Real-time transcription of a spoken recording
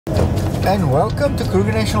And welcome to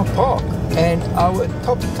Kruger National Park and our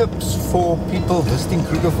top tips for people visiting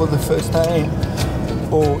Kruger for the first time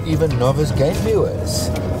or even novice game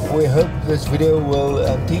viewers. We hope this video will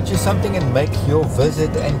teach you something and make your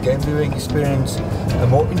visit and game viewing experience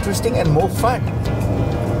more interesting and more fun.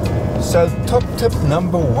 So top tip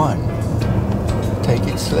number 1, take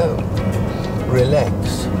it slow,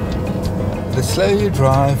 relax. The slower you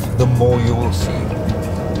drive, the more you will see.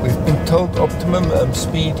 We've been told optimum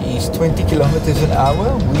speed is 20 kilometers an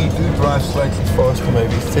hour. We do drive slightly faster,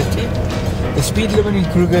 maybe 30. The speed limit in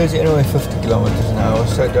Kruger is anyway 50 kilometers an hour,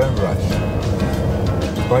 so don't rush.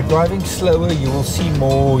 By driving slower, you will see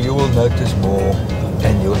more, you will notice more,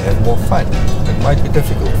 and you'll have more fun. It might be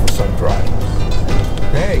difficult for some drivers.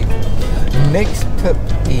 Okay, next tip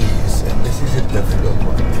is, and this is a difficult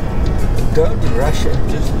one, don't rush and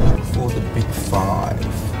just look for the big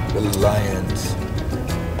 5, the lions,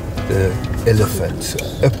 the elephants.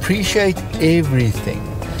 Appreciate everything.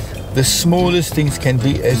 The smallest things can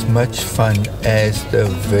be as much fun as the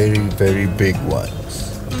very, very big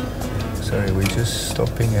ones. Sorry, we're just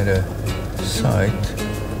stopping at a site.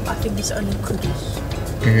 I think it's only kudus.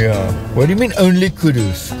 Yeah. What do you mean only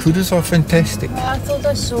kudus? Kudus are fantastic. I thought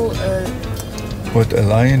I saw a... What, a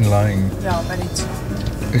lion lying? Yeah, but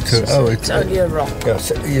it's only a rock. Yeah,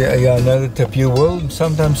 so, yeah, another tip. You will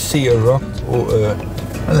sometimes see a rock or a...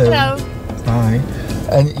 Hello. Hi.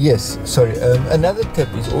 And yes, sorry, another tip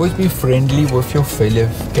is always be friendly with your fellow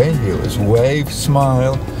game viewers. Wave,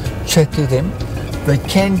 smile, chat to them. They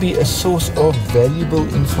can be a source of valuable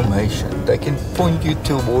information. They can point you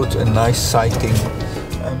towards a nice sighting.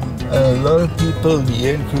 A lot of people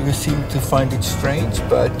here in Kruger seem to find it strange,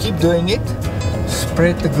 but keep doing it.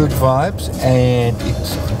 Spread the good vibes, and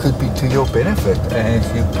it could be to your benefit, and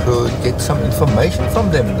you could get some information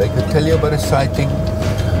from them. They could tell you about a sighting.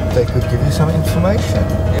 They could give you some information.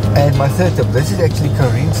 And my third tip, this is actually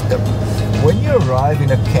Karin's tip. When you arrive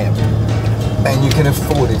in a camp and you can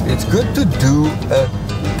afford it, it's good to do a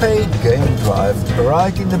paid game drive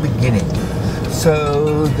right in the beginning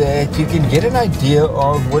so that you can get an idea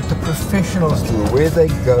of what the professionals do, where they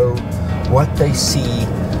go, what they see,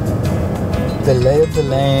 the lay of the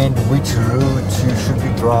land, which routes you should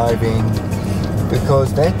be driving,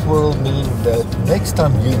 because that will mean that next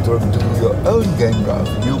time you do your own game drive,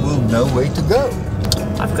 you will know where to go.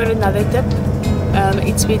 I've got another tip.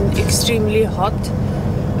 It's been extremely hot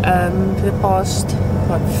the past,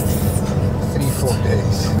 3-4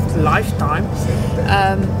 days. Lifetime.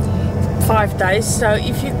 5 days. So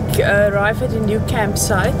if you arrive at a new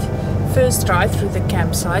campsite, first drive through the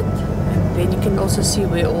campsite, and then you can also see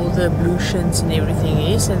where all the ablutions and everything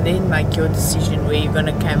is, and then make your decision where you're going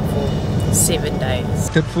to camp for 7 days.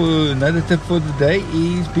 Another tip for the day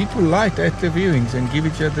is be polite at the viewings and give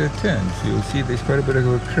each other a turn. So you'll see there's quite a bit of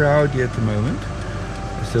a crowd here at the moment,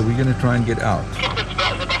 so we're going to try and get out.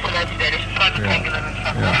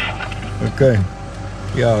 Yeah. Okay.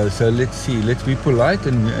 Yeah, so let's see. Let's be polite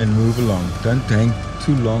and move along. Don't hang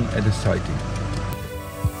too long at a sighting.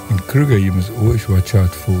 In Kruger, you must always watch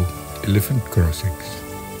out for elephant crossings.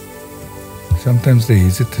 Sometimes they're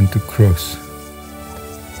hesitant to cross.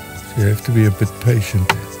 So you have to be a bit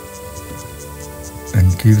patient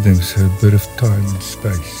and give them a bit of time and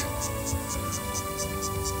space,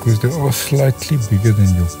 because they are slightly bigger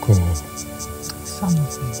than your car. Some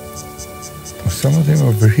of them. Some of them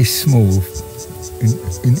are very small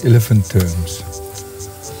in elephant terms.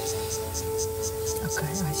 Okay,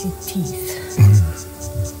 I see teeth.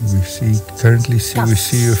 We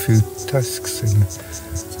see a few tusks and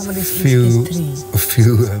a few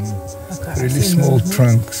really small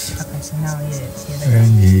trunks. Okay, so now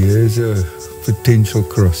and here's a potential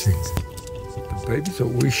crossing. The babies are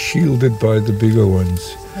always shielded by the bigger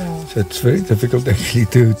ones. Yeah. So it's very difficult actually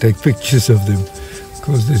to take pictures of them,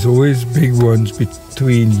 because there's always big ones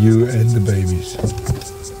between you and the babies.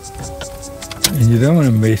 And you don't want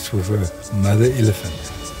to mess with a mother elephant.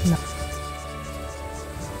 No.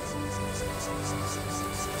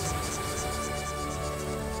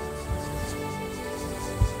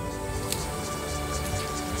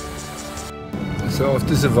 So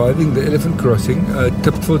after surviving the elephant crossing,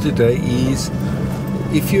 tip for today is,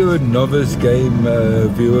 if you're a novice game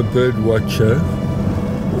viewer, bird watcher,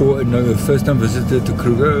 or a first-time visitor to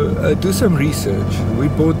Kruger, do some research. We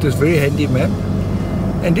bought this very handy map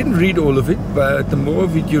and didn't read all of it, but the more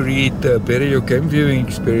of it you read, the better your game viewing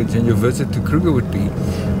experience and your visit to Kruger would be.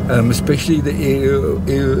 Especially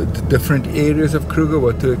the different areas of Kruger,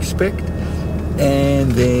 what to expect,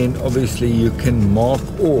 and then obviously you can mark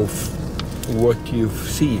off what you've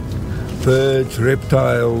seen: birds,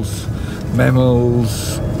 reptiles,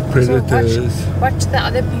 mammals, predators. So watch the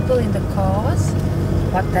other people in the cars,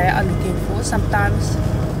 what they are looking for. Sometimes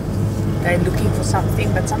they're looking for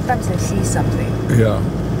something, but sometimes they see something. Yeah.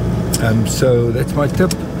 So that's my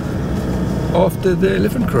tip after the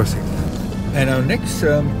elephant crossing. And our next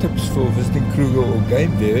tips for visiting Kruger or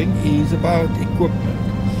game viewing is about equipment.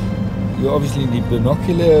 You obviously need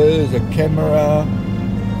binoculars, a camera,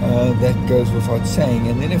 that goes without saying,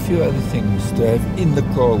 and then a few other things to have in the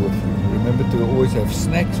car with you. Remember to always have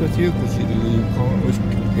snacks with you, because you can't always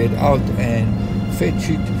get out and fetch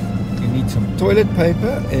it. You need some toilet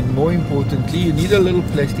paper, and more importantly, you need a little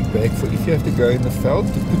plastic bag for if you have to go in the veld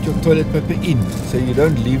to put your toilet paper in, so you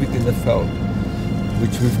don't leave it in the veld,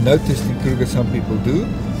 which we've noticed in Kruger some people do.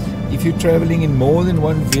 If you're traveling in more than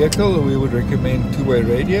one vehicle, we would recommend two-way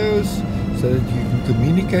radios so that you can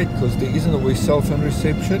communicate, because there isn't always cell phone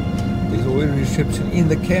reception. There's always reception in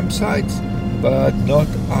the campsites, but not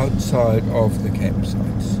outside of the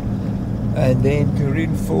campsites. And then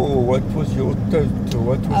Corinne, for what was your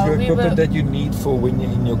equipment that you need for when you're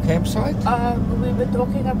in your campsite? We were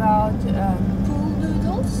talking about pool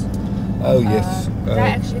noodles. Oh yes. They're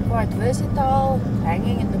actually quite versatile,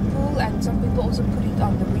 hanging in the pool, and some people also put it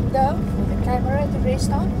on the window for the camera to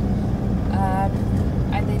rest on.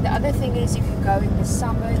 And then the other thing is, if you go in the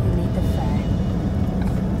summer, you need a fan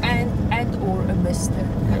and or a mister.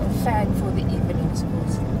 Yeah. And a fan for the evenings,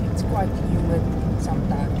 because it's quite humid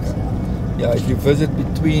sometimes. Yeah, if you visit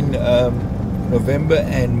between November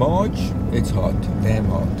and March, it's hot, damn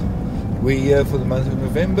hot. We're here for the month of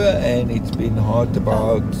November, and it's been hot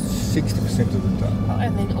about 60% of the time. Oh,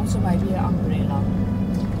 and then also maybe an umbrella.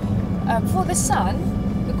 For the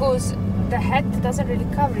sun, because the hat doesn't really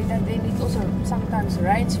cover it, and then it also sometimes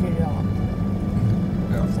rains very hard.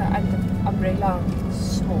 Yeah. So, and the umbrella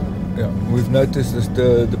is small. Yeah, we've noticed this,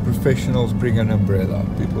 the professionals bring an umbrella,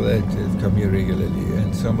 people that come here regularly,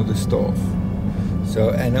 and some of the staff. So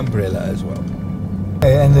an umbrella as well.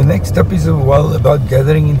 And the next step is about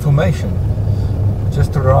gathering information.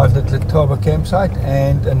 Just arrived at the Letaba campsite,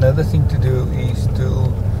 and another thing to do is to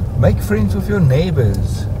make friends with your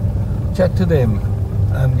neighbors. Chat to them,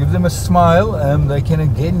 give them a smile. They can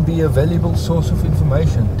again be a valuable source of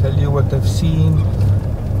information. Tell you what they've seen.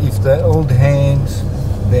 If they're old hands,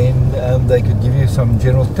 then they could give you some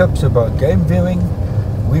general tips about game viewing.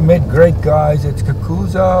 We met great guys at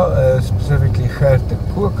Kruger, specifically Gert de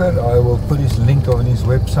Kruger. I will put his link on his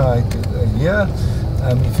website here.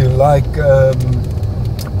 If you like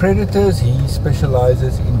predators, he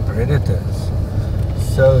specializes in predators.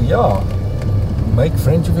 So yeah, make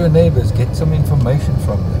friends with your neighbors, get some information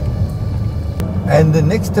from them. And the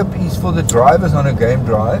next tip is for the drivers on a game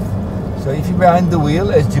drive. So if you're behind the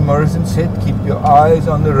wheel, as Jim Morrison said, keep your eyes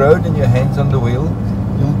on the road and your hands on the wheel.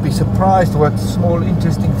 You'll be surprised what small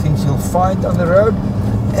interesting things you'll find on the road,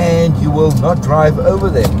 and you will not drive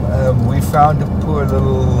over them. We found a poor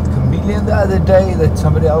little chameleon the other day that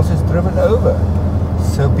somebody else has driven over.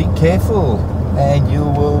 So be careful, and you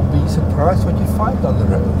will be surprised what you find on the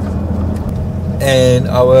road. And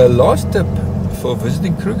our last tip for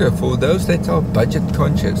visiting Kruger, for those that are budget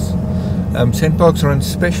conscious, Sandparks are on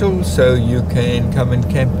special, so you can come and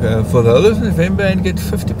camp for the whole of November and get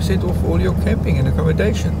 50% off all your camping and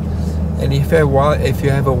accommodation. And if you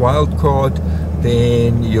have a wild card,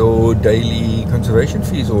 then your daily conservation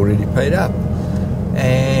fee is already paid up.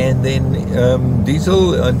 And then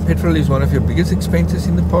diesel and petrol is one of your biggest expenses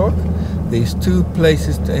in the park. There's two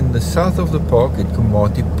places in the south of the park, at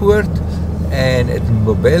Komati Poort and at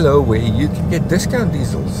Mbobelo, where you can get discount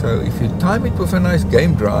diesel. So if you time it with a nice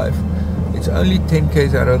game drive, it's only 10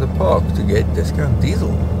 k's out of the park to get discount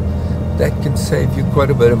diesel. That can save you quite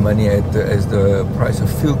a bit of money as the price of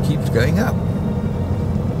fuel keeps going up.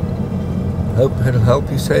 Hope it'll help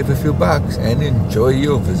you save a few bucks and enjoy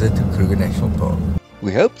your visit to Kruger National Park.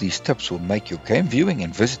 We hope these tips will make your game viewing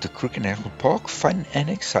and visit to Kruger National Park fun and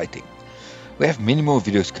exciting. We have many more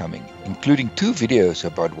videos coming, including 2 videos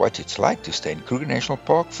about what it's like to stay in Kruger National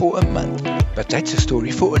Park for a month. But that's a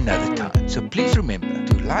story for another time, so please remember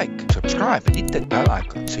to like, subscribe and hit that bell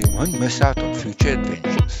icon so you won't miss out on future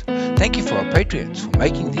adventures. Thank you for our Patreons for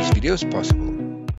making these videos possible.